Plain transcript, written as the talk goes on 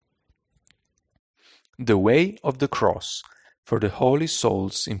The Way of the Cross for the Holy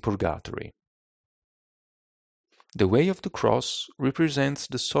Souls in Purgatory. The Way of the Cross represents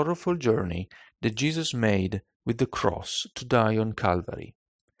the sorrowful journey that Jesus made with the cross to die on Calvary.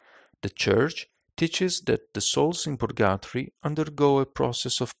 The Church teaches that the souls in Purgatory undergo a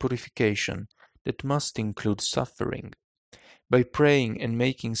process of purification that must include suffering. By praying and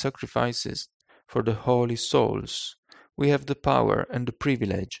making sacrifices for the holy souls, we have the power and the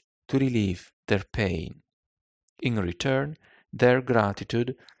privilege to relieve their pain. In return, their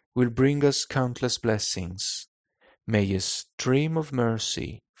gratitude will bring us countless blessings. May a stream of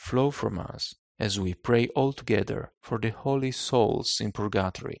mercy flow from us as we pray all together for the holy souls in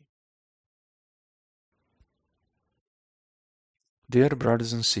Purgatory. Dear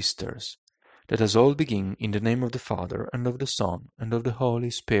brothers and sisters, let us all begin in the name of the Father, and of the Son, and of the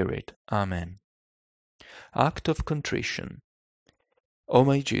Holy Spirit. Amen. Act of Contrition. O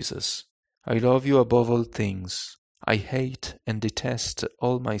my Jesus, I love you above all things. I hate and detest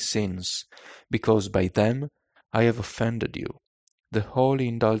all my sins, because by them I have offended you. The holy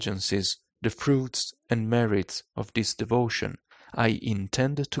indulgences, the fruits and merits of this devotion I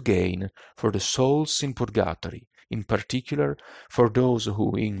intend to gain for the souls in Purgatory, in particular for those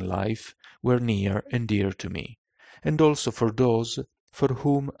who in life were near and dear to me, and also for those for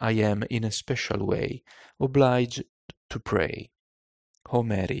whom I am in a special way obliged to pray. O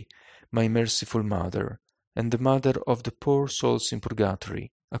Mary, my merciful Mother, and the Mother of the poor souls in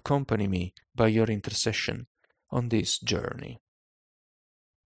Purgatory, accompany me by your intercession on this journey.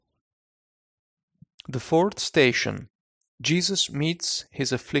 The fourth station. Jesus meets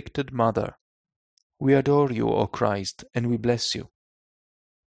his afflicted mother. We adore you, O Christ, and we bless you,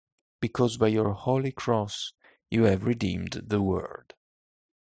 because by your holy cross you have redeemed the world.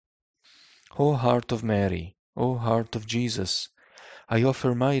 O Heart of Mary, O Heart of Jesus, I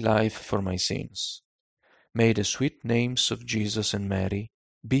offer my life for my sins. May the sweet names of Jesus and Mary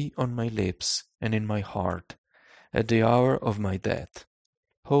be on my lips and in my heart at the hour of my death.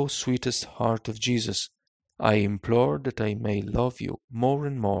 O sweetest heart of Jesus, I implore that I may love you more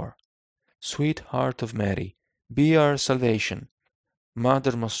and more. Sweet heart of Mary, be our salvation.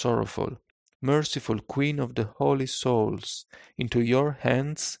 Mother most sorrowful, merciful Queen of the holy souls, into your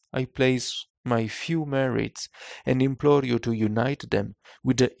hands I place my few merits and implore you to unite them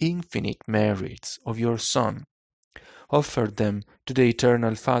with the infinite merits of your Son. Offer them to the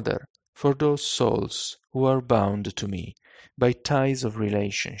Eternal Father for those souls who are bound to me by ties of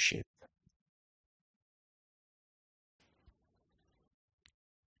relationship.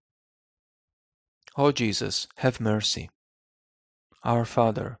 O Jesus, have mercy. Our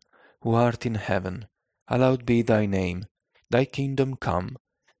Father, who art in heaven, hallowed be thy name. Thy kingdom come,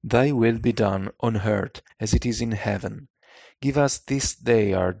 thy will be done on earth as it is in heaven. Give us this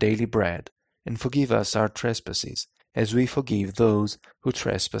day our daily bread, and forgive us our trespasses, as we forgive those who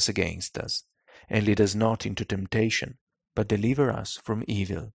trespass against us. And lead us not into temptation, but deliver us from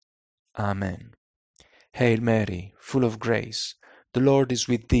evil. Amen. Hail Mary, full of grace, the Lord is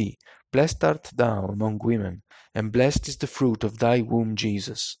with thee. Blessed art thou among women, and blessed is the fruit of thy womb,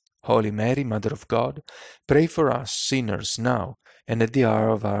 Jesus. Holy Mary, Mother of God, pray for us sinners now and at the hour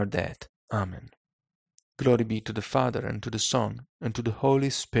of our death. Amen. Glory be to the Father, and to the Son, and to the Holy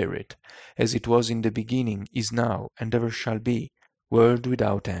Spirit, as it was in the beginning, is now, and ever shall be, world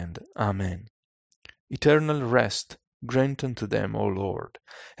without end. Amen. Eternal rest grant unto them, O Lord,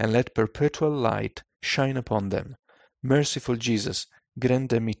 and let perpetual light shine upon them. Merciful Jesus, grant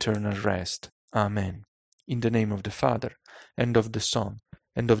them eternal rest. Amen. In the name of the Father, and of the Son,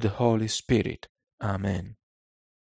 and of the Holy Spirit. Amen.